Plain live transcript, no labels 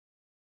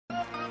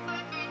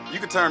You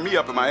can turn me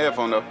up in my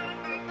headphone though.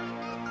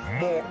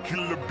 More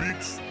killer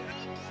beats.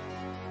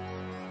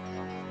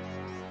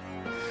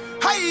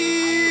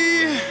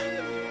 Hey!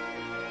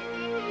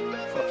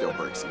 Fuck your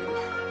brakes, nigga.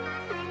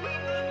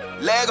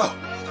 Lego.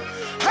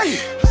 Hey!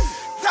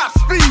 Top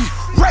speed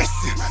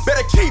racing.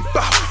 Better keep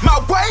out my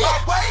way.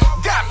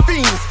 Got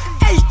fiends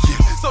aching.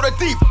 So the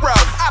deep route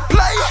I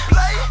play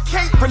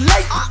can't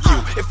relate with you.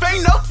 If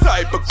ain't no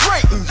type of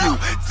great in you.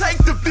 Take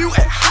the view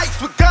at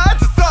heights with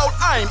God's is all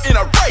I'm in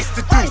a race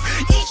to do.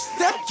 Each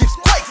step gives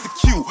quakes a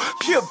cue.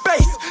 Pure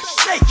bass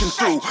shaking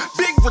through.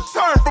 Big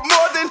return for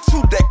more than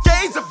 2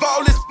 decades of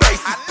all this bass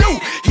is due.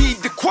 Heed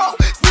the quote,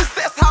 since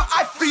that's how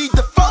I feed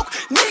the folk.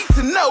 Need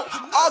to know,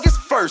 August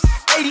 1st,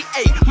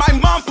 88. My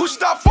mom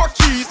pushed out 4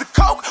 keys of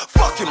coke.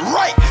 Fucking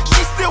right,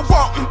 she still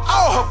wanting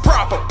all her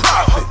proper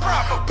profit.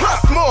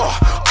 Plus more,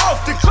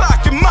 often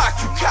clocking mock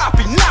you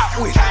copy, not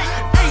with.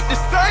 Ain't the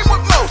same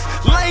with most.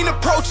 Lane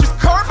approaches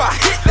curve, I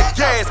hit the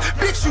gas.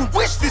 Bitch, you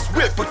wish this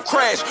whip would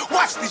crash.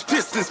 Watch these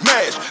pistons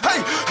mash.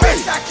 Hey,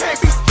 bitch, I can't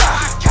be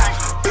stopped.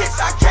 Bitch,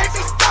 I can't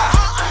be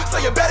stopped. So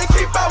you better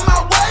keep out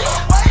my way.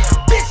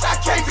 Bitch, I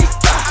can't be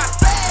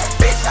stopped.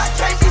 Bitch, I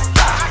can't be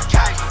stopped.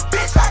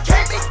 Bitch, I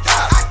can't be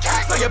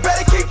stopped. So you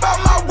better keep out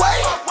my way.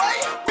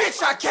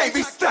 Bitch, I can't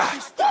be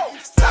stopped.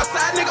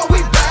 Southside nigga, we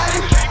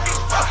riding.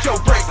 Fuck your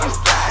brakes, I'm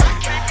sliding.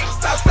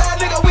 Southside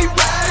nigga, we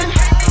riding.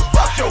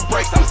 Fuck your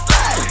brakes, I'm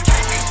sliding.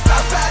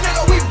 Southside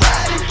nigga, we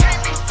riding.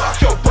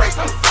 Fuck your brakes,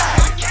 I'm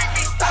sliding.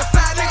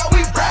 Southside nigga,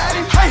 we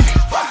riding. Hey,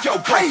 fuck your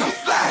brakes, I'm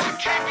sliding.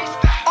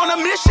 On a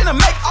mission to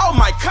make all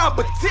my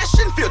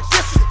competition feel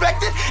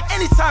disrespected.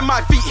 Anytime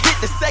my feet hit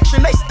the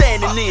section, they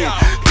standing in.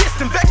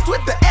 Pissed and vexed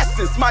with the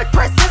essence my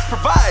presence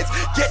provides.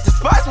 Get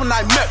despised when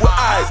I met with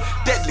eyes,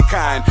 deadly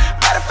kind.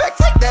 Matter of fact,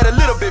 take that a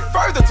little bit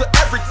further to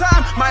every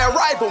time my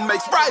arrival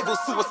makes rivals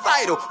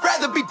suicidal.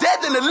 Rather be dead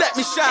than to let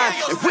me shine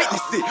and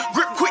witness it.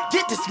 Grip quick,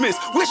 get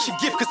dismissed. Wish your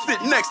gift could sit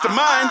next to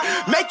mine.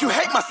 Make you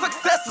hate my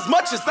success as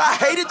much as I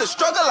hated the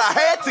struggle I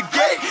had to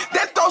get.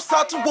 Then throw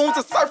salt to wounds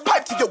and serve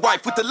pipe to your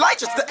wife with the light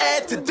just to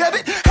add to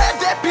debit.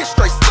 Had that bitch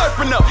straight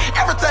slurping up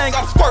everything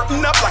I'm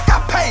squirting up like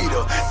I paid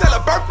her. Tell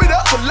her burp it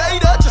up for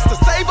later just to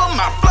save her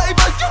my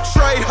flavor. You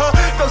trade her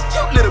those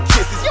cute little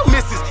kisses. You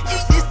misses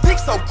eat this dick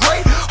so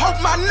great. Hope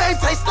my name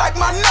tastes like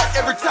my nut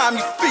every time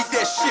you speak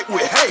that shit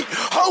with hate.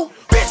 Oh,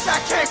 bitch,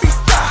 I can't be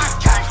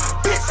stopped.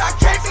 Bitch, I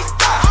can't be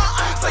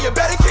stopped. So you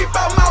better keep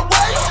out my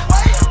way.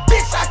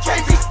 Bitch, I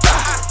can't be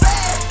stopped.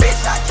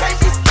 Bitch, I can't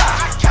be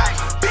stopped.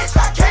 Bitch,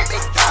 I can't be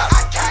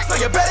stopped. So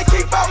you better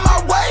keep out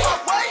my way.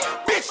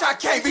 Bitch, I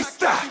can't be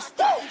stopped.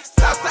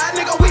 Southside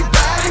nigga, we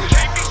riding.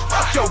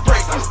 Fuck your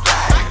brakes, I'm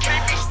sliding.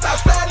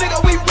 Southside nigga,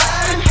 we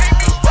riding.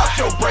 Fuck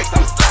your brakes,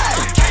 I'm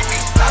sliding.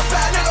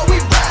 Southside nigga, we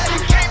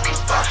riding.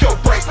 Fuck your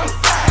brakes, I'm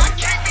sliding.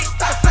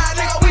 Southside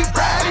nigga, we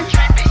riding.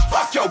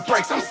 Fuck your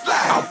brakes, I'm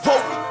sliding. I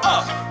woke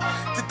up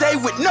today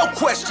with no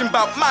question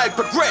about my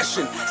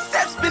progression.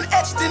 Steps been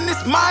etched in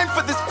this mind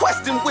for this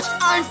question, which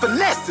I'm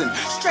finessing,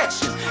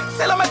 stretching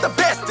till I'm at the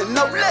best and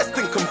no less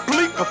than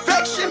complete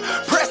perfection.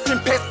 Pressing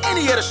past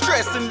any of the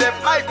stressing that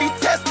might be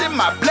testing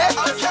my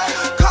blessings.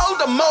 Cold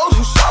the mold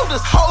whose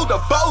shoulders hold a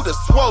boulder,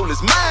 swole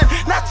is mine.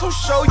 Not too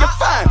sure you're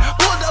fine.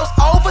 Bulldoze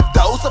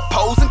overdose,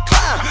 oppose and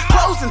climb.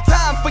 Closing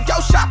time for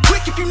your shop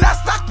quick if you not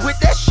stocked with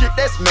that shit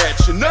that's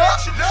matching up.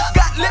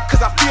 Got lip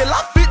cause I feel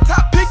I fit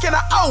top pick and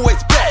I always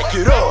back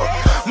it up.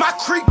 My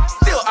creep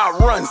still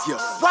outruns you.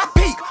 Why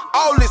peak?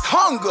 All this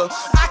hunger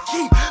I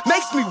keep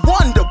makes me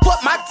wonder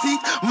what my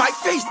teeth might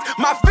feast.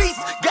 My feast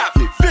got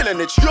me feeling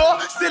it. Your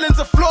ceilings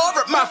are floor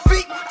at my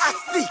feet. I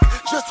seek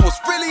just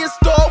what's really in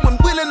store when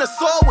willing to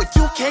soar where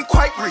you can't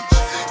quite reach.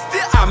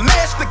 Still I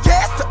mash the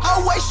gas to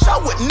always show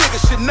what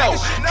niggas should know.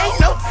 Ain't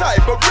no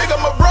type of rigor